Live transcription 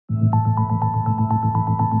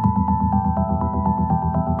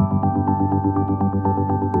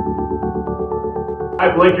Hi,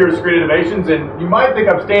 Blake here at Screen Innovations, and you might think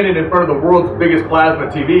I'm standing in front of the world's biggest plasma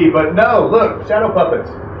TV, but no, look, shadow puppets,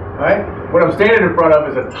 right? What I'm standing in front of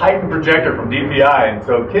is a Titan projector from DPI, and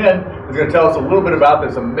so Ken is going to tell us a little bit about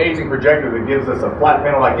this amazing projector that gives us a flat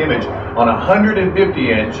panel-like image on a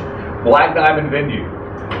 150-inch black diamond venue.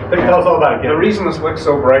 Tell us all about it, Ken. The reason this looks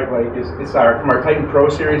so bright, Blake, is it's from our Titan Pro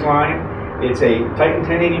Series line. It's a Titan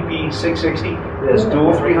 1080p 660. It has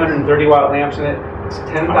dual 330-watt lamps in it. It's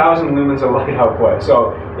 10,000 lumens of light output.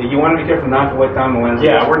 So you want to be careful not to let down the lens.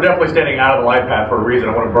 Yeah, we're definitely standing out of the light path for a reason.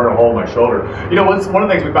 I want to burn a hole in my shoulder. You know, one of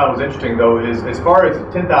the things we found was interesting, though, is as far as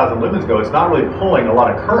 10,000 lumens go, it's not really pulling a lot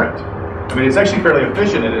of current. I mean, it's actually fairly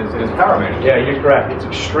efficient in its power management. Yeah, you're correct. It's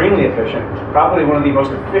extremely efficient. Probably one of the most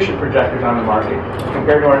efficient projectors on the market.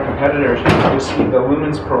 Compared to our competitors, you'll see the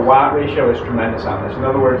lumens per watt ratio is tremendous on this. In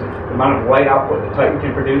other words, the amount of light output the Titan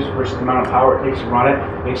can produce versus the amount of power it takes to run it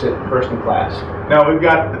makes it first in class. Now, we've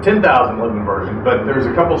got the 10,000 lumen version, but there's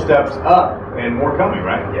a couple steps up and more coming,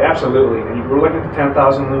 right? Yeah, absolutely. And we're looking at the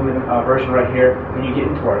 10,000 lumen version right here. When you get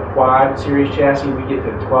into our quad series chassis, we get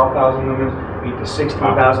to 12,000 lumens, we get to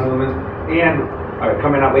 16,000 lumens. And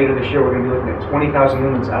coming out later this year, we're going to be looking at 20,000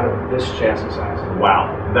 lumens out of this chassis size.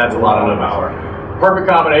 Wow, that's a lot of power. Perfect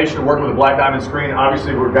combination to work with a black diamond screen.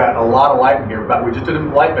 Obviously, we've got a lot of light in here, but we just did a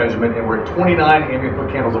light measurement, and we're at 29 ambient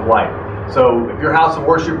foot candles of light. So if your house of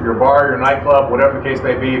worship, your bar, your nightclub, whatever the case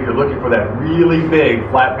may be, if you're looking for that really big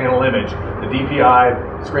flat panel image, the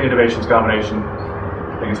DPI Screen Innovations combination,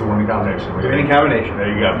 I think it's a winning combination. Winning combination.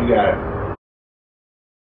 There you go. You got it.